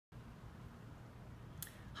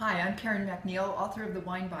Hi, I'm MacNeil, author of the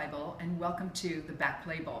Wine Bible, and welcome to The Back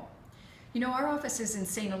Label. You know, our offices in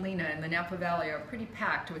St. Helena in the Napa Valley are pretty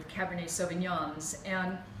packed with Cabernet Sauvignons,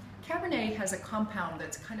 and Cabernet has a compound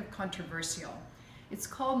that's kind of controversial. It's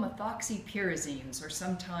called methoxypyrazines, or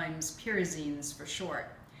sometimes pyrazines for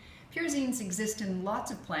short. Pyrazines exist in lots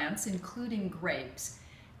of plants, including grapes,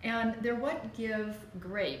 and they're what give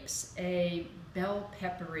grapes a bell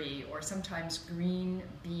peppery or sometimes green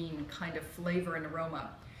bean kind of flavor and aroma.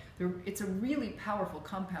 It's a really powerful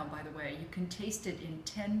compound, by the way. You can taste it in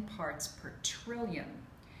 10 parts per trillion.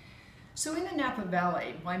 So in the Napa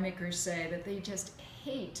Valley, winemakers say that they just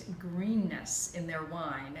hate greenness in their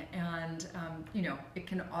wine, and you know, it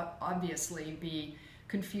can obviously be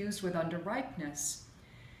confused with underripeness.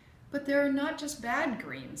 But there are not just bad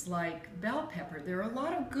greens like bell pepper. There are a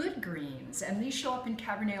lot of good greens, and these show up in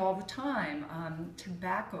Cabernet all the time.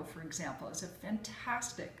 Tobacco, for example, is a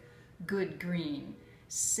fantastic good green.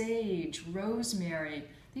 Sage, rosemary,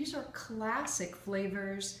 these are classic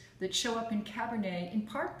flavors that show up in Cabernet, in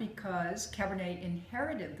part because Cabernet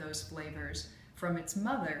inherited those flavors from its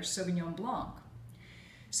mother, Sauvignon Blanc.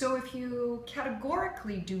 So if you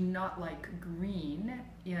categorically do not like green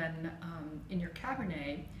in your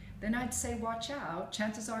Cabernet, then I'd say watch out.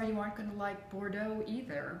 Chances are you aren't going to like Bordeaux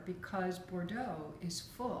either, because Bordeaux is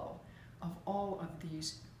full of all of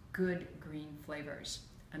these good green flavors.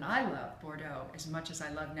 And I love Bordeaux as much as I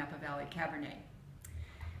love Napa Valley Cabernet.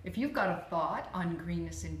 If you've got a thought on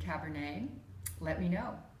greenness in Cabernet, let me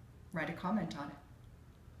know. Write a comment on it.